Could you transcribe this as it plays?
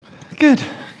Good.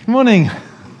 Good morning.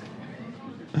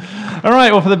 All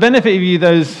right. Well, for the benefit of you,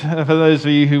 for those of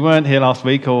you who weren't here last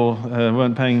week or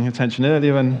weren't paying attention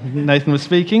earlier when Nathan was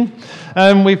speaking,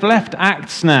 we've left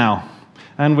Acts now,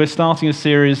 and we're starting a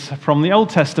series from the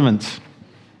Old Testament.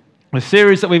 A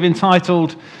series that we've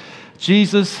entitled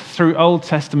Jesus Through Old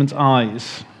Testament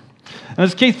Eyes. And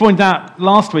as Keith pointed out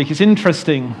last week, it's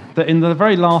interesting that in the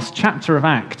very last chapter of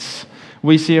Acts,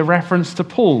 we see a reference to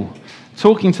Paul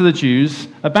talking to the Jews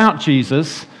about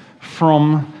Jesus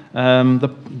from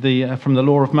the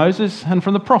law of Moses and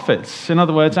from the prophets. In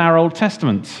other words, our Old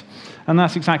Testament. And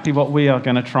that's exactly what we are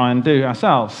going to try and do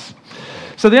ourselves.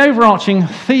 So the overarching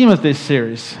theme of this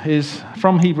series is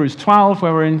from Hebrews 12,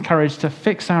 where we're encouraged to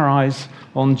fix our eyes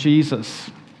on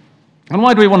Jesus. And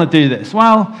why do we want to do this?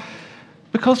 Well,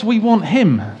 because we want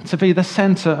him to be the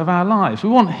center of our lives. We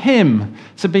want him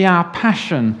to be our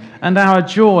passion and our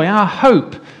joy, our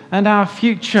hope and our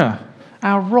future,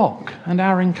 our rock and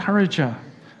our encourager,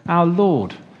 our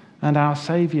Lord and our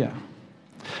Savior.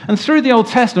 And through the Old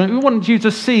Testament, we want you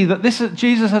to see that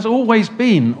Jesus has always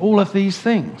been all of these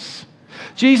things.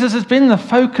 Jesus has been the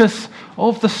focus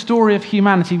of the story of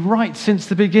humanity right since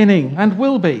the beginning and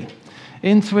will be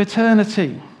into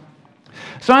eternity.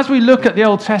 So as we look at the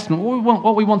Old Testament,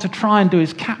 what we want to try and do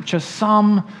is capture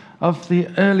some of the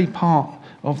early part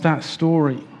of that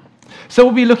story. So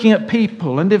we'll be looking at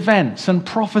people and events and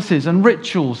prophecies and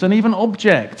rituals and even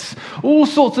objects, all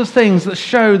sorts of things that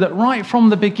show that right from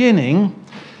the beginning,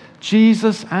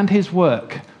 Jesus and his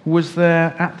work was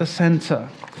there at the center.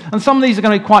 And some of these are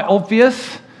going to be quite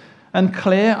obvious and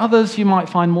clear. Others you might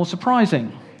find more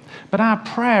surprising. But our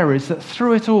prayer is that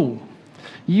through it all,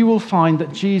 you will find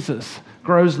that Jesus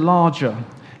grows larger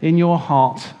in your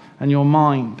heart and your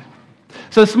mind.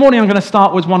 So this morning I'm going to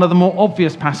start with one of the more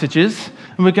obvious passages,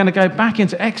 and we're going to go back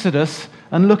into Exodus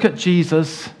and look at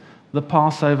Jesus, the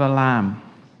Passover lamb.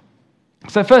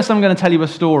 So first I'm going to tell you a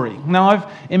story. Now I've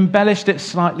embellished it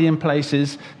slightly in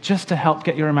places just to help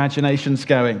get your imaginations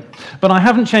going. But I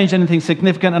haven't changed anything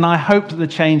significant, and I hope that the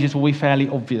changes will be fairly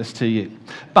obvious to you.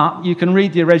 But you can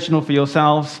read the original for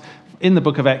yourselves in the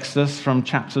book of Exodus from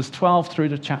chapters 12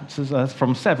 through to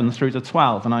from 7 through to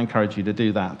 12, and I encourage you to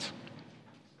do that.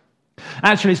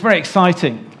 Actually, it's very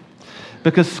exciting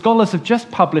because scholars have just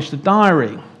published a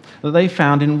diary that they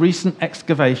found in recent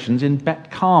excavations in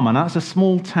Bet Carmel. That's a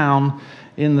small town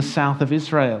in the south of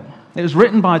Israel. It was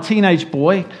written by a teenage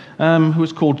boy who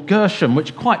was called Gershom,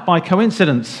 which quite by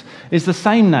coincidence is the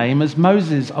same name as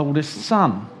Moses' oldest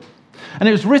son. And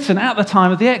it was written at the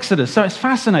time of the Exodus, so it's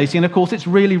fascinating, and of course it's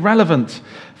really relevant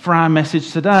for our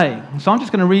message today. So I'm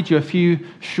just going to read you a few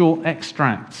short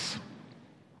extracts.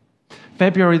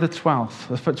 February the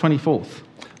 24th,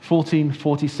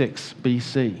 1446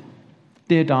 BC.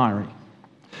 Dear diary,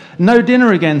 no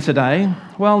dinner again today.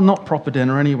 Well, not proper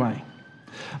dinner anyway.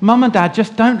 Mum and Dad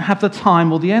just don't have the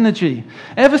time or the energy.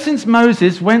 Ever since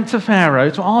Moses went to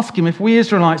Pharaoh to ask him if we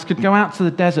Israelites could go out to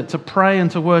the desert to pray and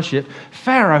to worship,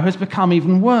 Pharaoh has become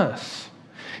even worse.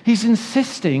 He's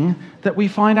insisting that we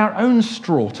find our own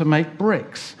straw to make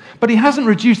bricks. But he hasn't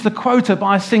reduced the quota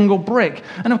by a single brick.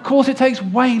 And of course it takes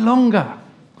way longer.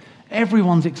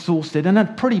 Everyone's exhausted and in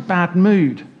a pretty bad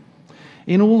mood.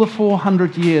 In all the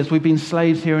 400 years we've been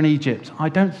slaves here in Egypt, I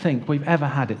don't think we've ever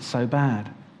had it so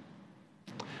bad.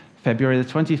 February the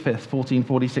 25th,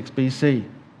 1446 BC.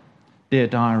 Dear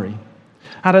diary,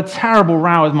 had a terrible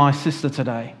row with my sister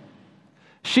today.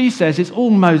 She says it's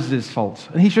all Moses' fault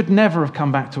and he should never have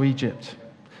come back to Egypt.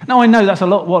 Now I know that's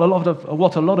what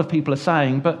a lot of people are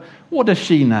saying, but what does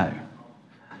she know?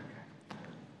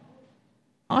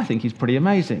 I think he's pretty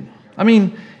amazing. I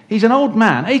mean, he's an old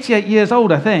man, 88 years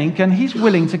old I think, and he's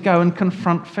willing to go and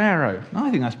confront Pharaoh. I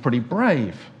think that's pretty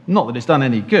brave. Not that it's done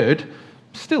any good.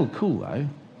 Still cool though.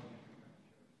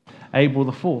 April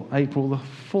the 4th,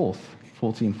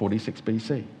 1446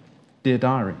 BC. Dear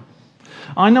diary,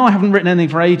 I know I haven't written anything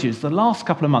for ages. The last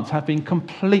couple of months have been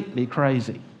completely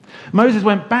crazy. Moses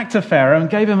went back to Pharaoh and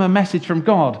gave him a message from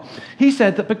God. He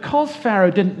said that because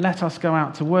Pharaoh didn't let us go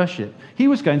out to worship, he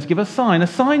was going to give a sign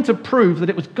to prove that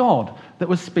it was God that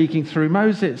was speaking through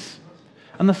Moses.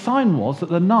 And the sign was that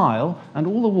the Nile and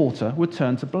all the water would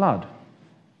turn to blood.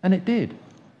 And it did.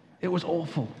 It was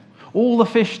awful. All the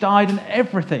fish died and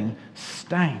everything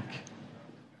stank.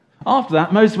 After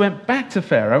that, Moses went back to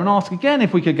Pharaoh and asked again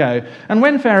if we could go. And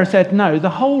when Pharaoh said no, the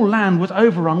whole land was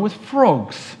overrun with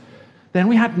frogs. Then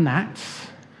we had gnats,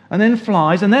 and then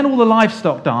flies, and then all the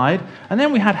livestock died, and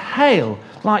then we had hail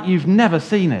like you've never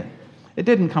seen it. It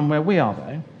didn't come where we are,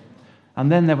 though.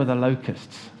 And then there were the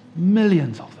locusts,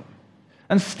 millions of them.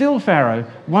 And still Pharaoh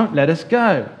won't let us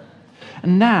go.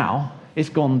 And now it's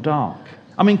gone dark.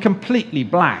 I mean, completely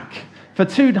black. For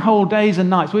 2 whole days and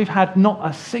nights, we've had not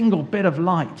a single bit of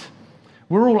light.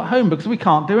 We're all at home because we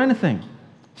can't do anything.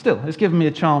 Still, it's given me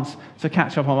a chance to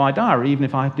catch up on my diary, even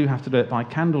if I do have to do it by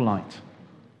candlelight.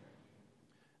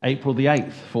 April the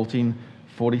 8th,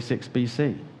 1446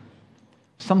 BC.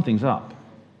 Something's up.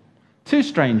 2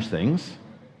 strange things.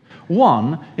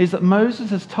 One is that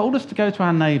Moses has told us to go to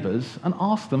our neighbours and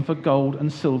ask them for gold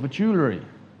and silver jewellery.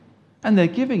 And they're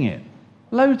giving it.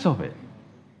 Loads of it.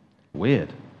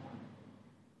 Weird.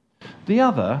 The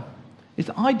other is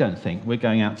I don't think we're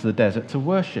going out to the desert to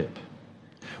worship.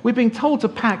 We're being told to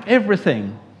pack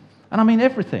everything, and I mean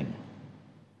everything.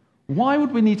 Why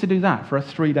would we need to do that for a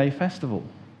 3-day festival?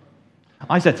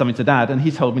 I said something to Dad, and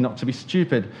he told me not to be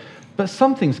stupid, but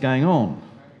something's going on.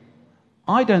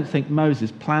 I don't think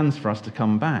Moses plans for us to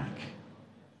come back.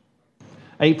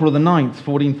 April the 9th,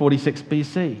 1446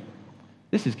 BC.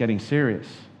 This is getting serious.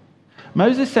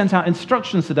 Moses sent out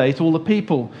instructions today to all the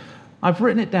people. I've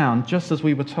written it down just as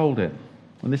we were told it.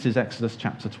 And this is Exodus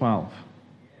chapter 12.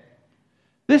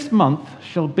 This month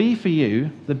shall be for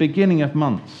you the beginning of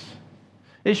months.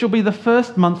 It shall be the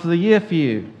first month of the year for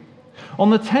you. On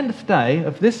the 10th day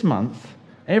of this month,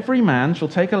 every man shall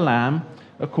take a lamb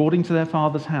according to their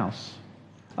father's house.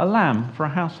 A lamb for a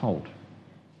household.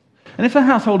 And if the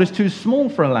household is too small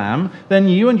for a lamb, then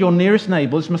you and your nearest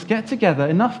neighbours must get together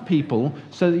enough people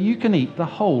so that you can eat the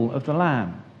whole of the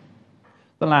lamb.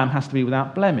 The lamb has to be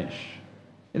without blemish.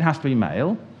 It has to be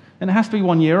male, and it has to be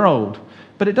 1 year old.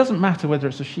 But it doesn't matter whether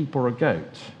it's a sheep or a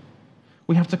goat.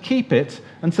 We have to keep it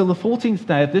until the 14th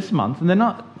day of this month, and then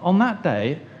on that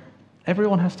day,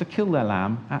 everyone has to kill their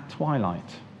lamb at twilight.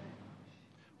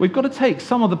 We've got to take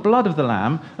some of the blood of the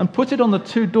lamb and put it on the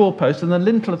 2 doorposts and the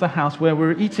lintel of the house where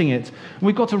we're eating it. And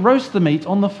we've got to roast the meat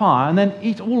on the fire and then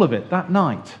eat all of it that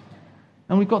night.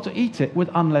 And we've got to eat it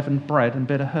with unleavened bread and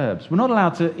bitter herbs. We're not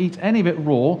allowed to eat any of it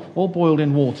raw or boiled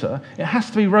in water. It has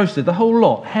to be roasted, the whole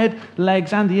lot, head,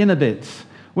 legs, and the inner bits.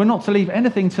 We're not to leave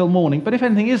anything till morning, but if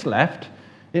anything is left,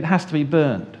 it has to be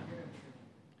burned.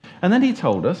 And then he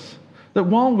told us that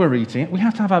while we're eating it, we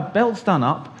have to have our belts done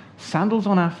up, sandals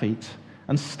on our feet,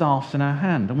 and staffs in our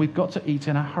hand, and we've got to eat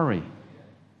in a hurry.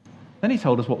 Then he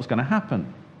told us what was going to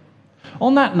happen.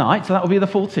 On that night, so that will be the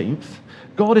 14th,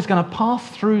 God is going to pass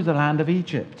through the land of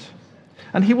Egypt,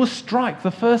 and he will strike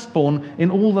the firstborn in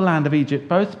all the land of Egypt,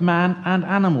 both man and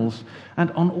animals,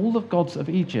 and on all the gods of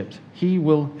Egypt he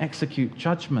will execute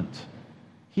judgment.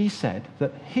 He said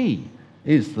that he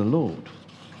is the Lord.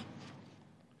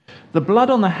 The blood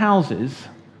on the houses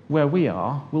where we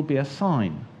are will be a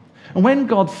sign. And when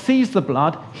God sees the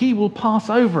blood, he will pass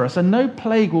over us, and no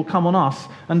plague will come on us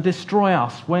and destroy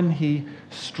us when he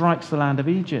strikes the land of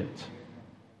Egypt.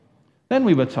 Then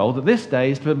we were told that this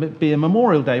day is to be a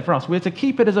memorial day for us. We're to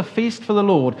keep it as a feast for the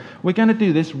Lord. We're going to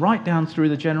do this right down through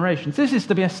the generations. This is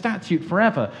to be a statute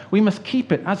forever. We must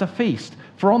keep it as a feast.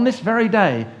 For on this very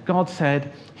day, God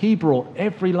said, he brought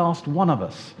every last one of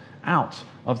us out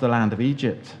of the land of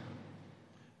Egypt.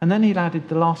 And then he added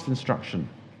the last instruction,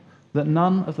 that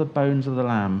none of the bones of the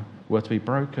lamb were to be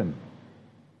broken.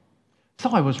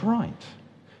 So I was right.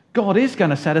 God is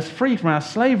going to set us free from our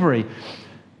slavery.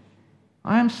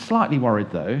 I am slightly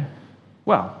worried, though.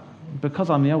 Well, because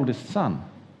I'm the oldest son.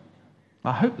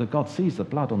 I hope that God sees the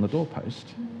blood on the doorpost.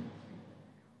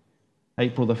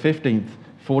 April the 15th,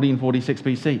 1446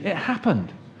 BC. It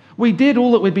happened. We did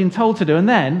all that we'd been told to do, and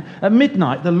then at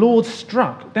midnight the Lord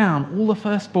struck down all the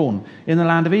firstborn in the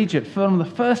land of Egypt, from the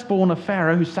firstborn of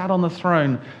Pharaoh who sat on the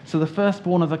throne to the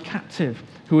firstborn of the captive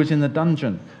who was in the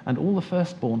dungeon, and all the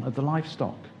firstborn of the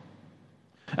livestock.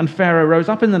 And Pharaoh rose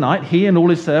up in the night, he and all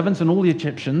his servants and all the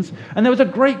Egyptians, and there was a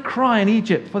great cry in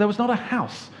Egypt, for there was not a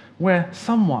house where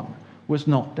someone was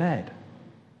not dead.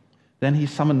 Then he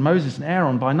summoned Moses and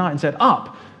Aaron by night and said,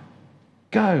 "Up,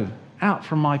 go out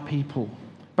from my people,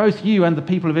 both you and the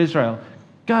people of Israel.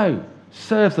 Go,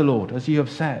 serve the Lord as you have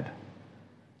said."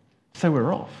 So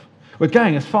we're off. We're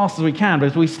going as fast as we can,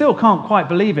 but we still can't quite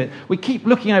believe it. We keep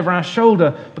looking over our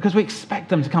shoulder because we expect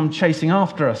them to come chasing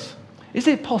after us. Is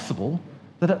it possible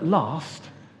that at last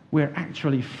we're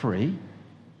actually free?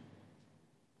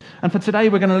 And for today,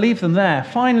 we're going to leave them there,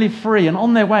 finally free and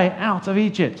on their way out of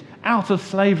Egypt, out of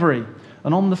slavery,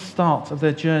 and on the start of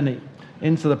their journey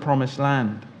into the promised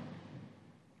land.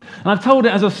 And I've told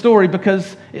it as a story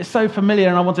because it's so familiar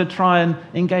and I want to try and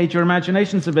engage your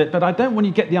imaginations a bit, but I don't want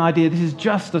you to get the idea this is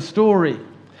just a story.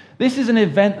 This is an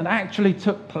event that actually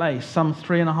took place some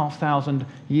 3,500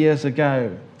 years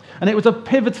ago. And it was a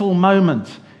pivotal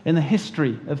moment in the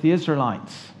history of the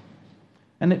Israelites.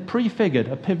 And it prefigured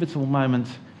a pivotal moment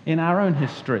in our own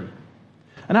history.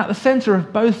 And at the center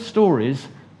of both stories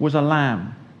was a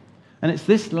lamb. And it's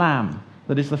this lamb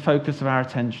that is the focus of our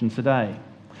attention today.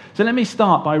 So let me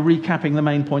start by recapping the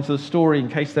main points of the story in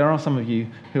case there are some of you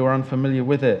who are unfamiliar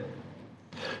with it.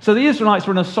 So the Israelites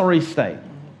were in a sorry state.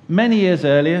 Many years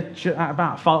earlier,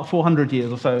 about 400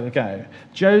 years or so ago,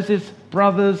 Joseph's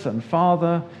brothers and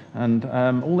father and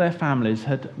all their families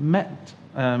had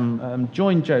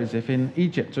joined Joseph in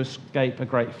Egypt to escape a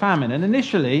great famine. And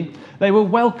initially, they were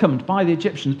welcomed by the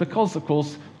Egyptians because, of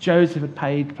course, Joseph had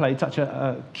played such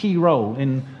a key role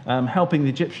in helping the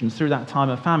Egyptians through that time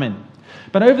of famine.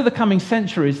 But over the coming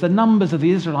centuries, the numbers of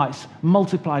the Israelites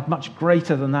multiplied much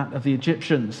greater than that of the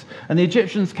Egyptians. And the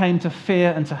Egyptians came to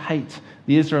fear and to hate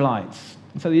the Israelites.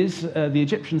 And so the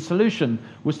Egyptian solution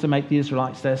was to make the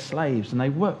Israelites their slaves, and they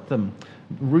worked them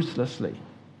ruthlessly.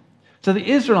 So the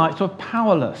Israelites were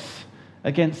powerless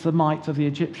against the might of the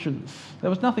Egyptians. There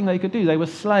was nothing they could do. They were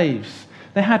slaves.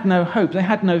 They had no hope. They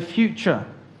had no future.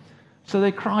 So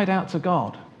they cried out to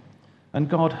God, and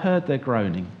God heard their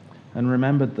groaning and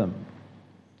remembered them.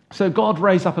 So God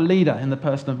raised up a leader in the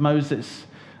person of Moses.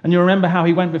 And you remember how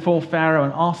he went before Pharaoh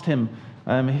and asked him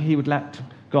if he would let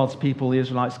God's people, the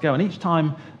Israelites, go. And each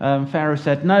time Pharaoh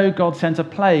said no, God sent a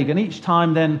plague. And each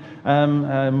time then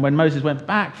when Moses went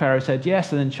back, Pharaoh said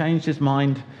yes and then changed his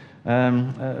mind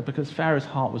because Pharaoh's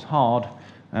heart was hard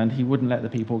and he wouldn't let the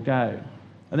people go.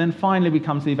 And then finally we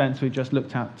come to the events we just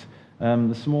looked at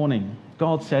this morning.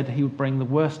 God said he would bring the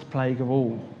worst plague of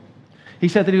all. He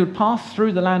said that he would pass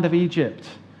through the land of Egypt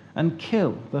and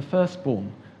kill the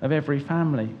firstborn of every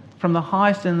family, from the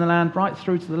highest in the land right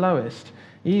through to the lowest,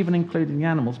 even including the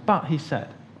animals. But, he said,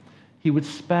 he would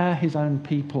spare his own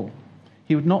people.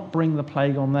 He would not bring the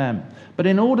plague on them. But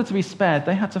in order to be spared,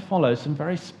 they had to follow some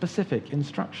very specific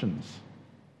instructions.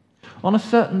 On a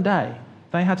certain day,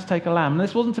 they had to take a lamb. And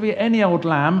this wasn't to be any old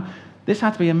lamb. This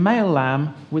had to be a male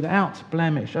lamb without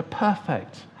blemish, a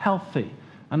perfect, healthy,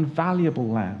 and valuable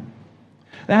lamb.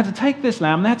 They had to take this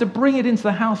lamb, they had to bring it into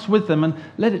the house with them and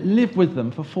let it live with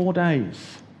them for 4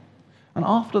 days. And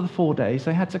after the 4 days,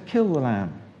 they had to kill the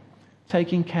lamb,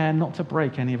 taking care not to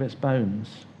break any of its bones.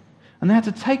 And they had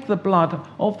to take the blood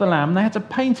of the lamb, they had to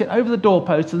paint it over the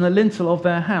doorposts and the lintel of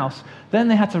their house. Then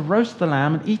they had to roast the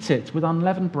lamb and eat it with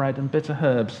unleavened bread and bitter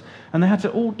herbs. And they had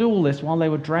to do all this while they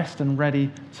were dressed and ready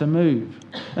to move.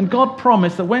 And God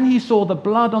promised that when he saw the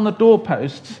blood on the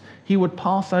doorposts, he would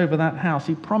pass over that house.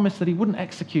 He promised that he wouldn't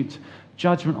execute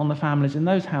judgment on the families in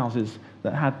those houses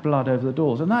that had blood over the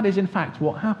doors. And that is, in fact,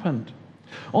 what happened.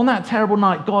 On that terrible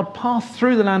night, God passed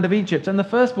through the land of Egypt, and the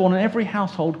firstborn in every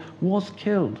household was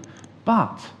killed.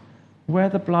 But where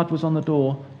the blood was on the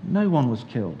door, no one was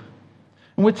killed.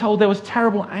 And we're told there was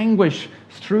terrible anguish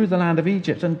through the land of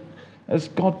Egypt, and as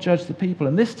God judged the people.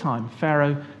 And this time,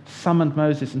 Pharaoh summoned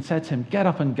Moses and said to him, "Get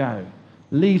up and go.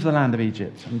 Leave the land of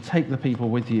Egypt and take the people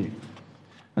with you."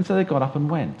 And so they got up and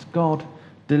went. God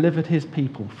delivered his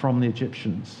people from the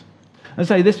Egyptians. And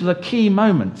so this was a key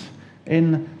moment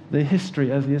in the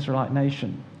history of the Israelite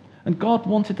nation. And God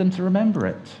wanted them to remember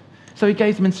it. So he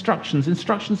gave them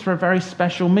instructions for a very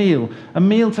special meal, a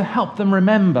meal to help them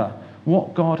remember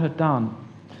what God had done,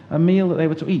 a meal that they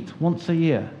were to eat once a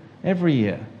year, every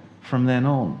year from then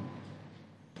on.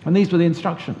 And these were the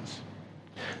instructions.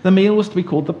 The meal was to be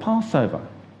called the Passover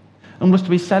and was to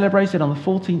be celebrated on the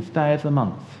 14th day of the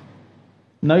month.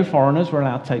 No foreigners were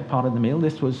allowed to take part in the meal.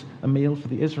 This was a meal for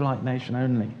the Israelite nation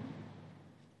only.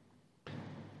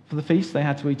 For the feast, they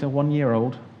had to eat a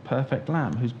 1-year-old perfect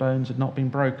lamb whose bones had not been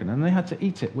broken, and they had to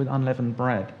eat it with unleavened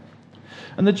bread.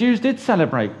 And the Jews did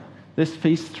celebrate this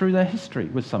feast through their history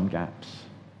with some gaps,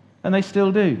 and they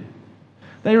still do.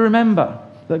 They remember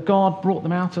that God brought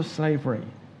them out of slavery,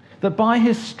 that by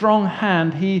his strong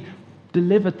hand he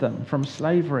delivered them from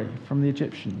slavery from the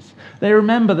Egyptians. They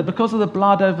remember that because of the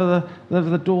blood over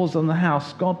the doors on the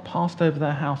house, God passed over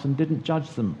their house and didn't judge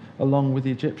them along with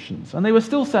the Egyptians. And they were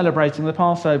still celebrating the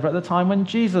Passover at the time when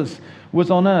Jesus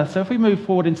was on earth. So if we move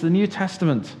forward into the New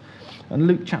Testament and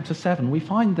Luke chapter 7, we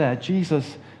find there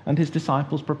Jesus and his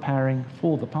disciples preparing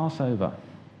for the Passover.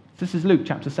 This is Luke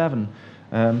chapter 7,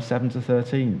 7 to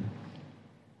 13.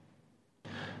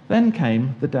 Then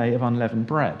came the day of unleavened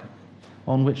bread,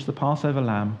 on which the Passover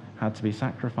lamb had to be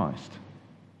sacrificed.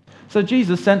 So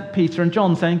Jesus sent Peter and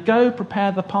John, saying, "Go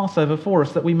prepare the Passover for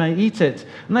us, that we may eat it."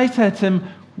 And they said to him,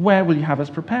 "Where will you have us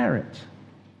prepare it?"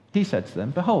 He said to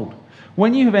them, "Behold,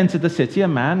 when you have entered the city, a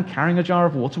man carrying a jar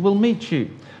of water will meet you.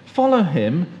 Follow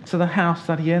him to the house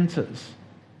that he enters.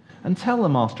 And tell the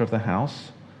master of the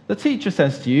house, 'The teacher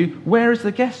says to you, where is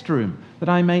the guest room, that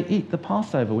I may eat the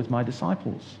Passover with my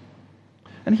disciples?'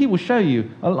 And he will show you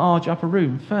a large upper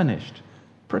room furnished.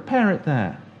 Prepare it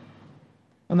there."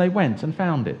 And they went and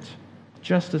found it,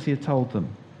 just as he had told them,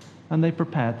 and they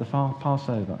prepared the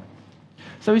Passover.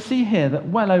 So we see here that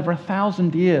well over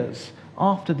 1,000 years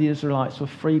after the Israelites were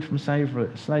freed from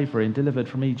slavery and delivered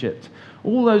from Egypt,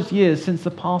 all those years since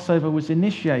the Passover was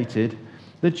initiated,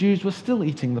 the Jews were still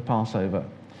eating the Passover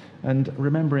and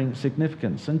remembering its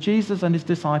significance. And Jesus and his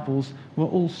disciples were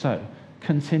also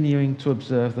continuing to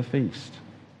observe the feast.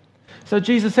 So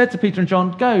Jesus said to Peter and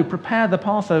John, "Go, prepare the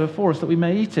Passover for us that we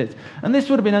may eat it." And this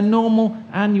would have been a normal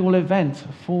annual event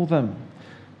for them.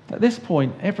 At this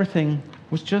point, everything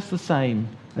was just the same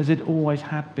as it always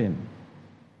had been.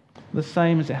 The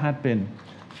same as it had been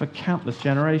for countless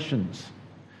generations.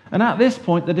 And at this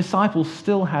point, the disciples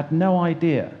still had no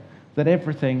idea that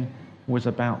everything was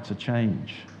about to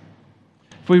change.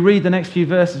 If we read the next few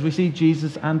verses, we see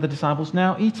Jesus and the disciples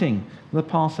now eating the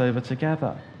Passover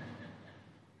together.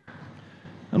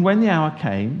 And when the hour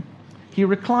came, he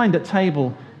reclined at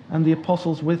table and the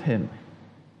apostles with him.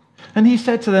 And he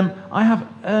said to them, "I have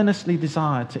earnestly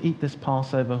desired to eat this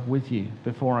Passover with you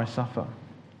before I suffer.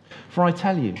 For I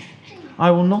tell you,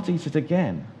 I will not eat it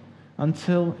again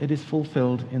until it is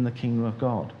fulfilled in the kingdom of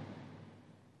God."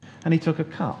 And he took a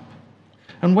cup.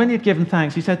 And when he had given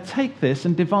thanks, he said, "Take this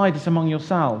and divide it among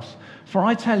yourselves. For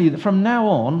I tell you that from now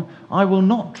on, I will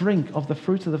not drink of the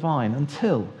fruit of the vine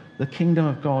until the kingdom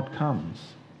of God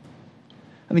comes."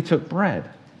 And he took bread.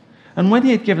 And when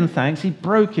he had given thanks, he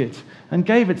broke it and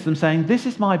gave it to them, saying, "This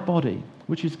is my body,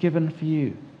 which is given for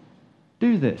you.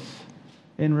 Do this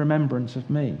in remembrance of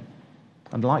me."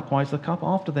 And likewise the cup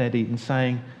after they had eaten,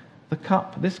 saying,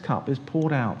 This cup is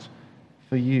poured out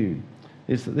for you.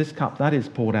 This cup that is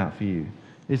poured out for you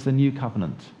is the new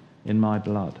covenant in my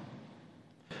blood."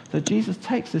 So Jesus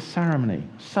takes this ceremony,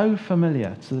 so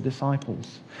familiar to the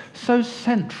disciples, so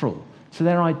central to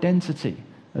their identity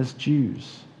as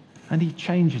Jews, and he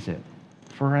changes it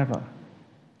forever.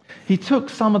 He took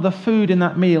some of the food in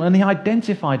that meal and he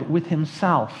identified it with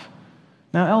himself.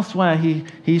 Now, elsewhere,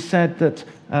 he said that,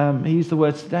 he used the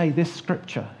words today, "This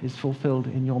scripture is fulfilled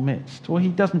in your midst." Well, he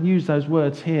doesn't use those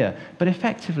words here, but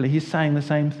effectively he's saying the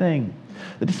same thing.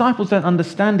 The disciples don't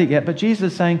understand it yet, but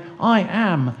Jesus is saying, "I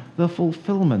am the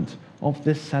fulfillment of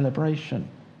this celebration."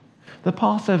 The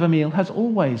Passover meal has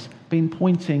always been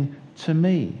pointing to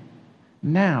me.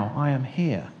 Now I am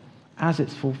here as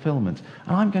its fulfillment,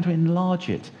 and I'm going to enlarge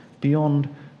it beyond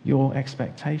your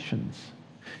expectations.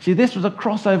 See, this was a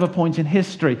crossover point in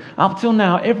history. Up till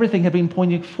now, everything had been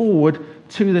pointing forward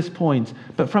to this point,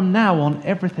 but from now on,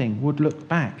 everything would look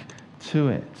back to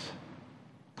it.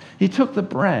 He took the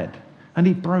bread and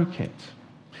he broke it.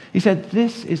 He said,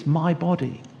 "This is my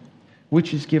body,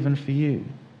 which is given for you."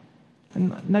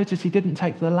 And notice he didn't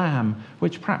take the lamb,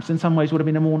 which perhaps in some ways would have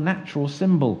been a more natural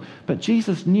symbol. But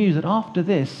Jesus knew that after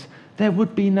this, there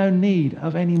would be no need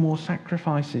of any more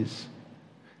sacrifices.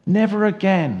 Never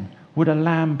again would a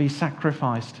lamb be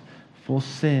sacrificed for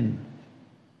sin.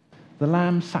 The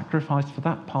lamb sacrificed for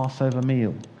that Passover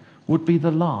meal would be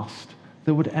the last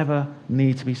that would ever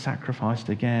need to be sacrificed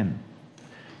again.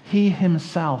 He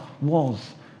himself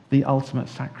was the ultimate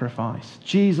sacrifice.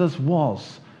 Jesus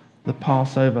was the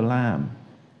Passover lamb.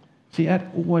 See, it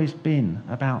had always been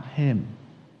about him.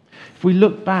 If we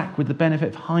look back with the benefit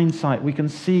of hindsight, we can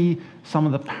see some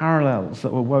of the parallels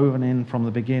that were woven in from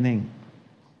the beginning.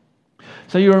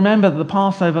 So you remember that the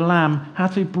Passover lamb had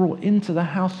to be brought into the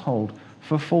household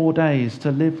for 4 days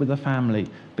to live with the family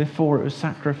before it was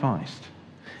sacrificed.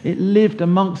 It lived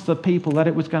amongst the people that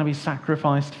it was going to be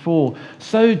sacrificed for.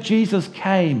 So Jesus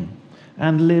came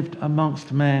and lived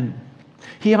amongst men.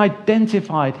 He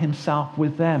identified himself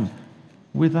with them,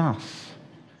 with us.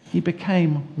 He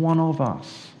became one of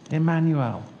us.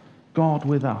 Emmanuel, God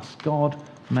with us, God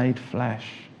made flesh.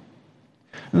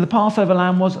 And the Passover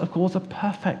lamb was, of course, a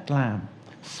perfect lamb,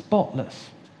 spotless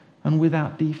and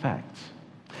without defect.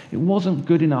 It wasn't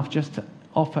good enough just to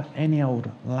offer any old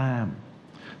lamb.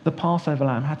 The Passover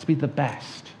lamb had to be the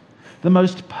best, the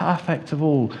most perfect of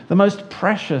all, the most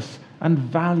precious and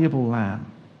valuable lamb.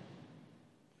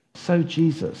 So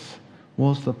Jesus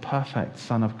was the perfect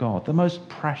Son of God, the most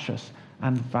precious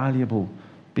and valuable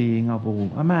being of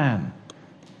all, a man,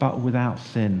 but without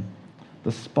sin,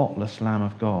 the spotless Lamb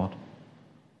of God.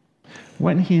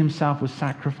 When he himself was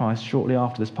sacrificed shortly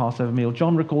after this Passover meal,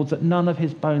 John records that none of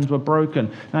his bones were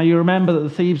broken. Now you remember that the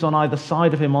thieves on either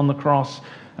side of him on the cross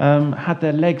had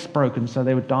their legs broken so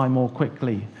they would die more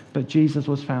quickly. But Jesus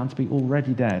was found to be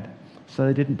already dead, so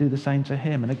they didn't do the same to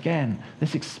him. And again,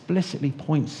 this explicitly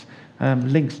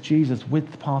links Jesus with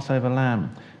the Passover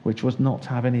lamb, which was not to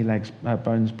have any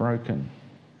bones broken.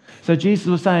 So Jesus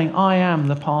was saying, I am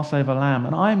the Passover lamb,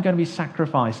 and I am going to be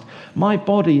sacrificed. My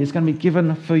body is going to be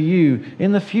given for you.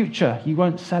 In the future, you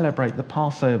won't celebrate the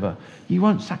Passover. You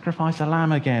won't sacrifice a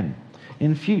lamb again.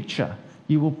 In future,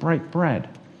 you will break bread,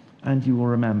 and you will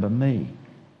remember me.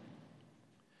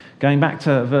 Going back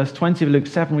to verse 20 of Luke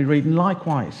 7, we read, and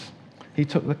likewise, he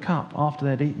took the cup after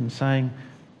they'd eaten, saying,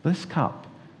 this cup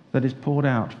that is poured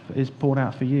out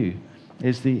for you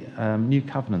is the new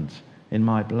covenant in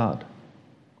my blood.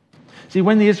 See,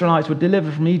 when the Israelites were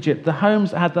delivered from Egypt, the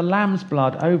homes that had the lamb's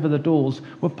blood over the doors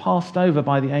were passed over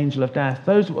by the angel of death.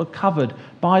 Those that were covered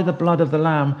by the blood of the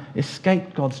lamb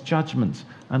escaped God's judgment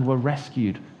and were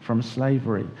rescued from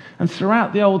slavery. And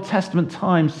throughout the Old Testament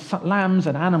times, lambs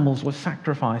and animals were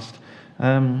sacrificed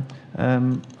for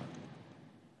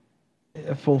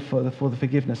the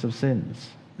forgiveness of sins.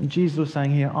 And Jesus was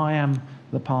saying here, I am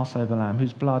the Passover lamb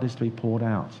whose blood is to be poured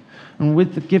out. And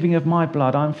with the giving of my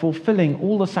blood, I'm fulfilling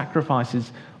all the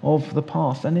sacrifices of the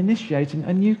past and initiating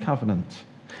a new covenant.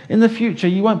 In the future,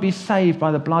 you won't be saved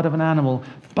by the blood of an animal,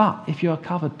 but if you are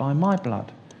covered by my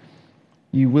blood,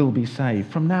 you will be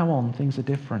saved. From now on, things are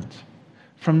different.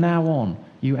 From now on,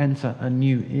 you enter a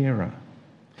new era.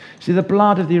 See, the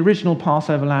blood of the original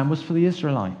Passover lamb was for the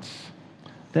Israelites.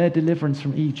 Their deliverance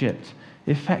from Egypt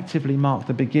effectively marked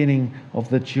the beginning of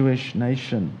the Jewish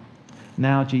nation.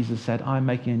 Now Jesus said, I'm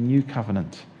making a new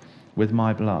covenant with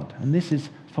my blood. And this is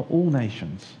for all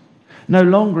nations. No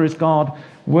longer is God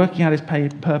working out his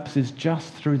purposes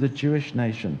just through the Jewish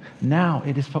nation. Now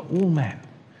it is for all men.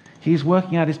 He's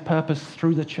working out his purpose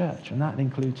through the church, and that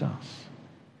includes us.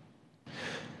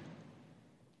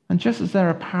 And just as there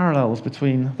are parallels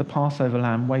between the Passover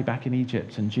lamb way back in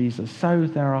Egypt and Jesus, so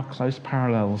there are close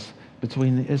parallels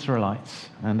between the Israelites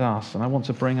and us. And I want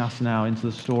to bring us now into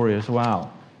the story as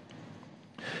well.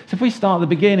 So if we start at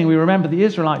the beginning, we remember the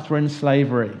Israelites were in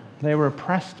slavery. They were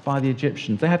oppressed by the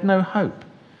Egyptians. They had no hope.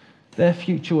 Their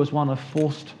future was one of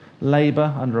forced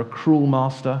labor under a cruel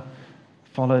master,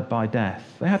 followed by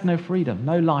death. They had no freedom,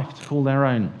 no life to call their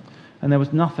own, and there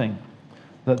was nothing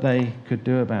that they could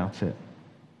do about it.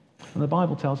 And the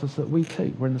Bible tells us that we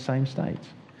too were in the same state.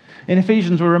 In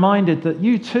Ephesians, we're reminded that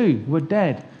you too were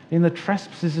dead in the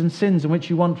trespasses and sins in which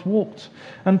you once walked.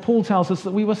 And Paul tells us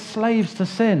that we were slaves to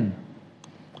sin.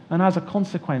 And as a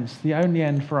consequence, the only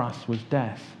end for us was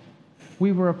death.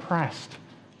 We were oppressed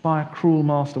by a cruel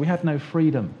master. We had no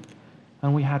freedom,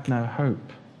 and we had no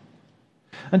hope.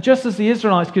 And just as the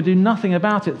Israelites could do nothing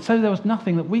about it, so there was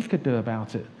nothing that we could do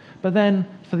about it. But then,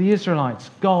 for the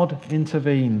Israelites, God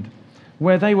intervened.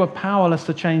 Where they were powerless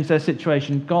to change their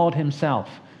situation, God himself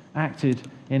acted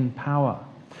in power.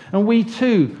 And we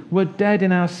too were dead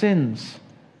in our sins,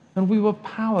 and we were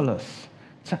powerless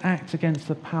to act against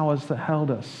the powers that held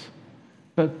us.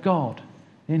 But God,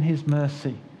 in his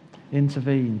mercy,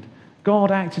 intervened.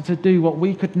 God acted to do what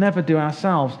we could never do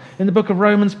ourselves. In the book of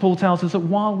Romans, Paul tells us that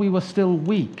while we were still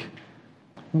weak,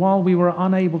 while we were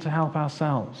unable to help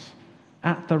ourselves,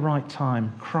 at the right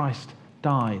time, Christ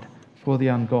died for the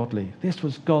ungodly. This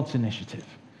was God's initiative,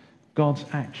 God's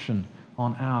action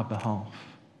on our behalf.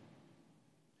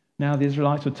 Now the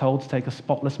Israelites were told to take a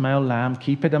spotless male lamb,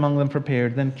 keep it among them for a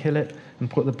period, then kill it and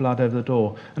put the blood over the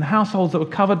door. And households that were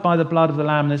covered by the blood of the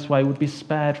lamb in this way would be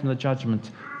spared from the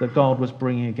judgment that God was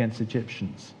bringing against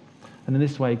Egyptians. And in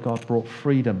this way, God brought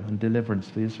freedom and deliverance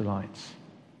for the Israelites.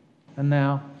 And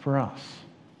now, for us,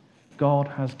 God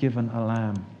has given a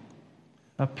lamb,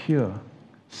 a pure,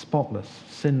 spotless,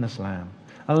 sinless lamb,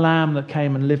 a lamb that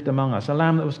came and lived among us, a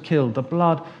lamb that was killed. The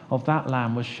blood of that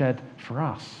lamb was shed for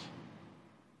us.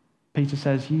 Peter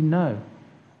says, you know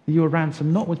that you were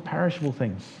ransomed not with perishable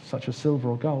things, such as silver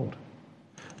or gold,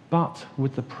 but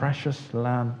with the precious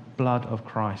blood of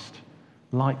Christ,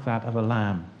 like that of a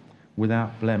lamb,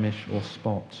 without blemish or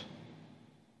spot.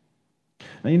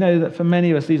 Now, you know that for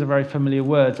many of us, these are very familiar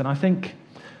words, and I think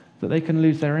that they can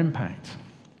lose their impact.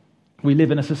 We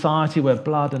live in a society where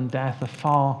blood and death are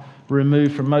far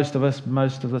removed from most of us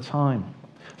most of the time.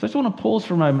 So I just want to pause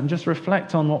for a moment and just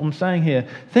reflect on what I'm saying here.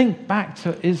 Think back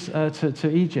to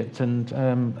Egypt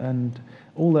and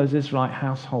all those Israelite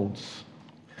households.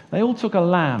 They all took a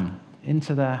lamb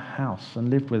into their house and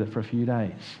lived with it for a few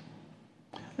days.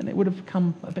 And it would have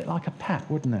become a bit like a pet,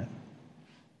 wouldn't it?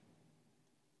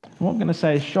 And what I'm going to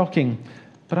say is shocking,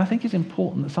 but I think it's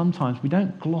important that sometimes we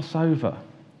don't gloss over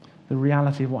the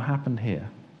reality of what happened here.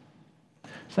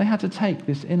 So they had to take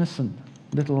this innocent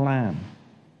little lamb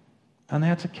and they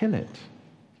had to kill it.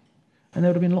 And there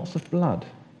would have been lots of blood.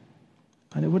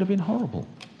 And it would have been horrible.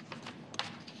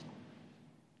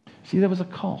 See, there was a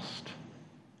cost.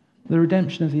 The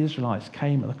redemption of the Israelites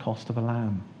came at the cost of a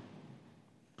lamb.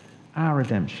 Our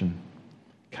redemption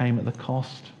came at the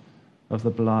cost of the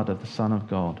blood of the Son of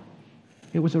God.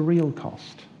 It was a real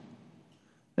cost.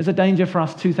 There's a danger for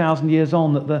us 2,000 years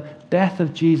on that the death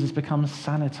of Jesus becomes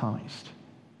sanitized,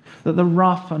 that the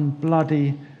rough and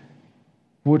bloody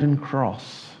wooden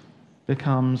cross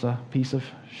becomes a piece of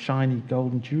shiny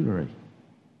golden jewelry.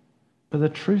 But the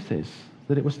truth is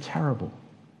that it was terrible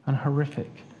and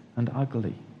horrific and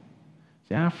ugly.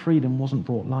 See, our freedom wasn't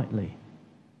bought lightly.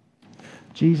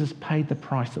 Jesus paid the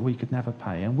price that we could never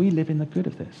pay, and we live in the good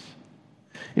of this.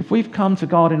 If we've come to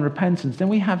God in repentance, then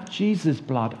we have Jesus'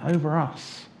 blood over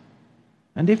us.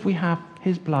 And if we have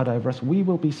his blood over us, we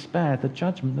will be spared the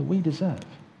judgment that we deserve.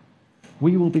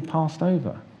 We will be passed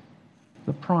over.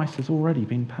 The price has already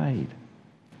been paid.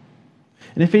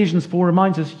 In Ephesians 4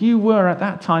 reminds us, you were at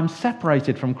that time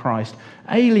separated from Christ,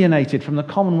 alienated from the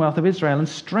commonwealth of Israel, and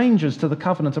strangers to the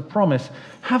covenant of promise,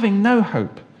 having no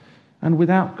hope and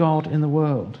without God in the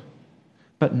world.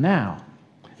 But now,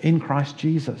 in Christ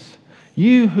Jesus,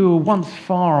 you who were once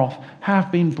far off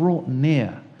have been brought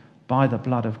near by the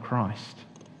blood of Christ.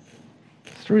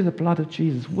 Through the blood of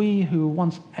Jesus, we who were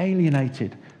once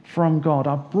alienated from God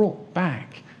are brought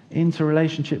back into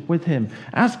relationship with him.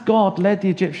 As God led the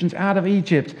Egyptians out of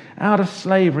Egypt, out of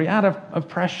slavery, out of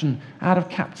oppression, out of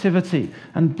captivity,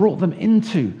 and brought them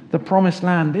into the promised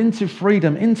land, into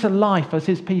freedom, into life as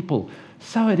his people,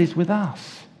 so it is with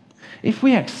us. If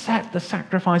we accept the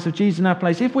sacrifice of Jesus in our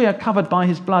place, if we are covered by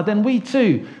his blood, then we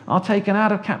too are taken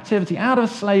out of captivity, out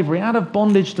of slavery, out of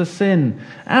bondage to sin,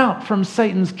 out from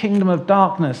Satan's kingdom of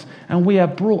darkness, and we are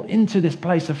brought into this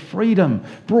place of freedom,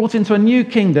 brought into a new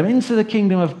kingdom, into the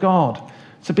kingdom of God,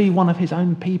 to be one of his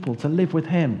own people, to live with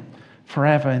him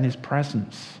forever in his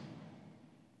presence.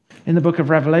 In the book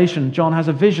of Revelation, John has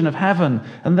a vision of heaven,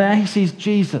 and there he sees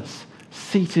Jesus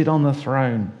seated on the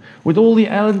throne, with all the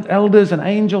elders and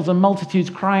angels and multitudes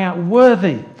crying out,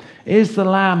 "Worthy is the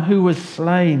Lamb who was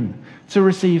slain to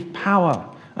receive power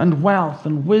and wealth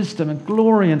and wisdom and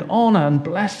glory and honor and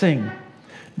blessing."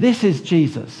 This is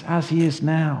Jesus as he is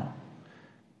now,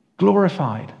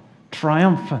 glorified,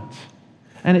 triumphant.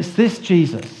 And it's this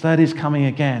Jesus that is coming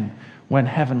again when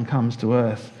heaven comes to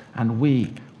earth, and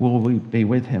we will be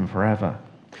with him forever.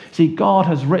 See, God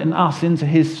has written us into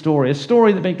his story, a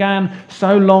story that began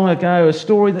so long ago, a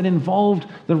story that involved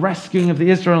the rescuing of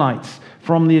the Israelites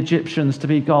from the Egyptians to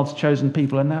be God's chosen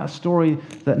people, and now a story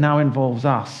that now involves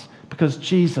us, because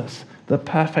Jesus, the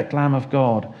perfect Lamb of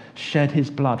God, shed his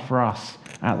blood for us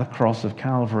at the cross of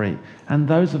Calvary. And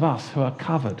those of us who are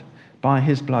covered by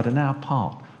his blood are now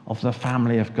part of the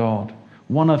family of God,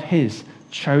 one of his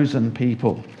chosen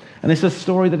people. And it's a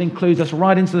story that includes us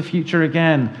right into the future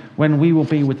again, when we will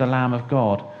be with the Lamb of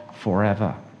God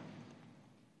forever.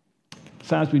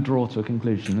 So as we draw to a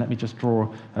conclusion, let me just draw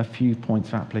a few points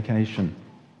of application.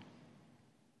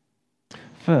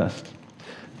 First,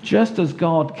 just as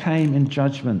God came in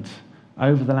judgment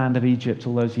over the land of Egypt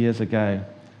all those years ago,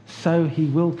 so he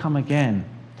will come again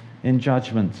in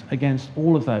judgment against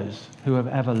all of those who have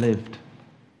ever lived.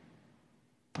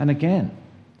 And again,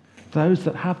 those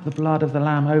that have the blood of the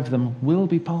Lamb over them will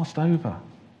be passed over.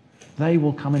 They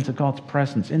will come into God's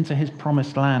presence, into his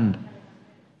promised land.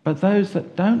 But those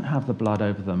that don't have the blood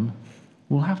over them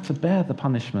will have to bear the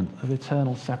punishment of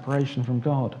eternal separation from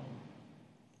God.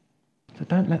 So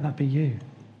don't let that be you.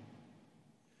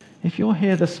 If you're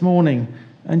here this morning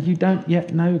and you don't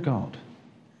yet know God,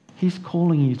 he's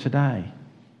calling you today.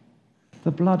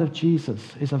 The blood of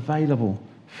Jesus is available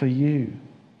for you.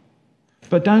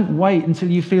 But don't wait until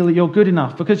you feel that you're good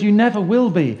enough, because you never will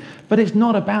be. But it's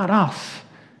not about us.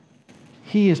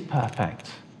 He is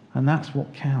perfect, and that's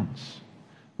what counts.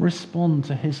 Respond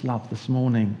to his love this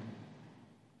morning.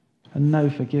 And know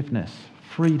forgiveness,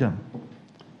 freedom,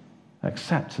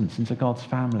 acceptance into God's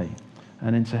family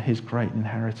and into his great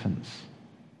inheritance.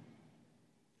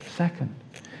 Second,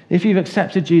 if you've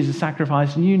accepted Jesus'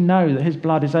 sacrifice and you know that his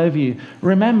blood is over you,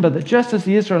 remember that just as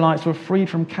the Israelites were freed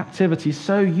from captivity,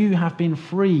 so you have been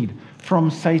freed from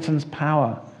Satan's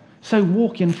power. So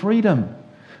walk in freedom.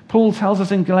 Paul tells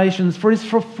us in Galatians, "For it is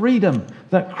for freedom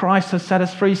that Christ has set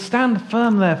us free. Stand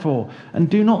firm, therefore, and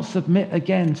do not submit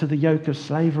again to the yoke of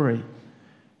slavery."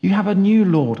 You have a new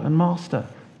Lord and Master.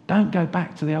 Don't go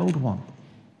back to the old one.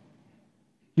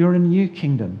 You're in a new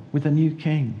kingdom with a new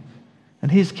king. And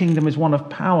his kingdom is one of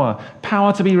power.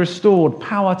 Power to be restored,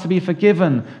 power to be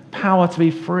forgiven, power to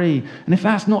be free. And if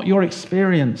that's not your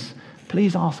experience,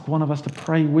 please ask one of us to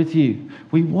pray with you.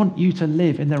 We want you to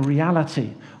live in the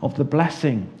reality of the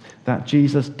blessing that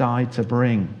Jesus died to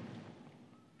bring.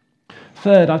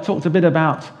 Third, I've talked a bit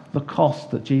about the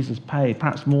cost that Jesus paid,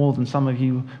 perhaps more than some of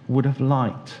you would have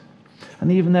liked.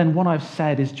 And even then, what I've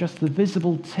said is just the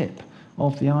visible tip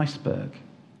of the iceberg.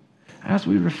 As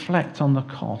we reflect on the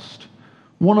cost,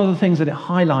 one of the things that it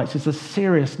highlights is the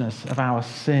seriousness of our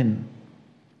sin.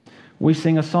 We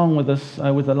sing a song with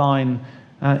the line,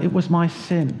 "It was my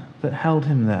sin that held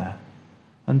him there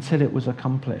until it was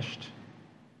accomplished."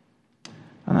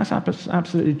 And that's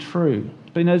absolutely true.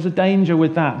 But there's a danger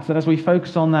with that as we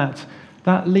focus on that,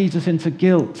 that leads us into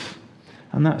guilt.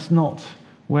 And that's not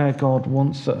where God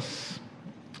wants us.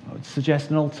 I would suggest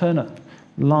an alternate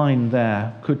line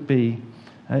there could be,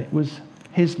 it was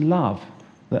his love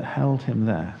that held him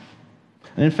there.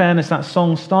 And in fairness, that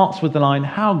song starts with the line,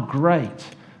 "How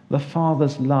great the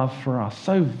Father's love for us,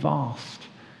 so vast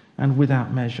and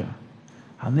without measure."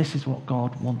 And this is what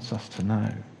God wants us to know.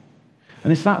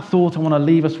 And it's that thought I want to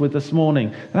leave us with this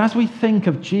morning. That as we think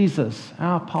of Jesus,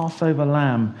 our Passover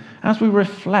lamb, as we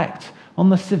reflect on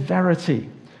the severity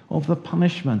of the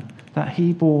punishment that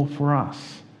he bore for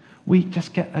us, we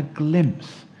just get a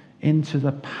glimpse into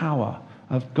the power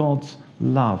of God's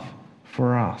love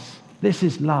for us. This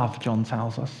is love, John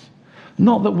tells us.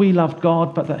 Not that we loved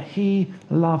God, but that he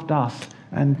loved us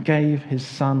and gave his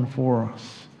Son for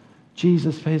us.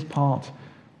 Jesus, for his part,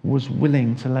 was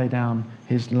willing to lay down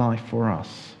his life for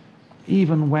us.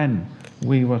 Even when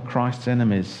we were Christ's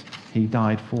enemies, he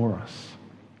died for us.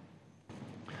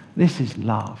 This is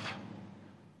love,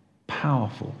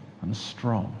 powerful and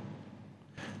strong.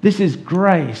 This is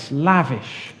grace,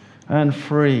 lavish and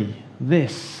free.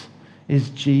 This is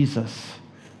Jesus,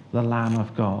 the Lamb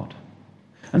of God.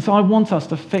 And so I want us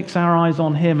to fix our eyes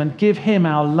on him and give him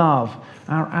our love,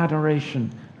 our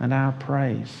adoration and our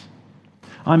praise.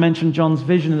 I mentioned John's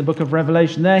vision in the book of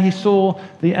Revelation. There he saw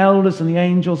the elders and the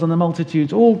angels and the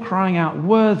multitudes all crying out,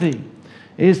 "Worthy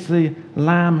is the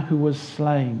Lamb who was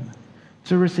slain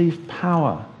to receive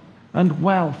power and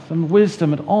wealth and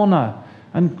wisdom and honor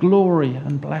and glory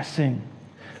and blessing."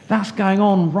 That's going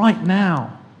on right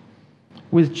now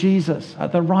with Jesus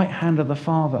at the right hand of the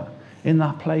Father in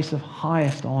that place of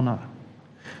highest honor.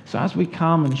 So as we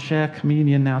come and share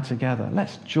communion now together,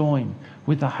 let's join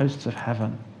with the hosts of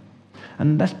heaven.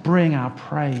 And let's bring our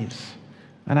praise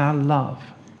and our love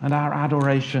and our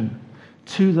adoration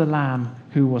to the Lamb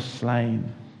who was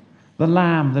slain, the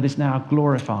Lamb that is now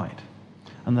glorified,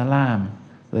 and the Lamb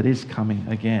that is coming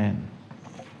again.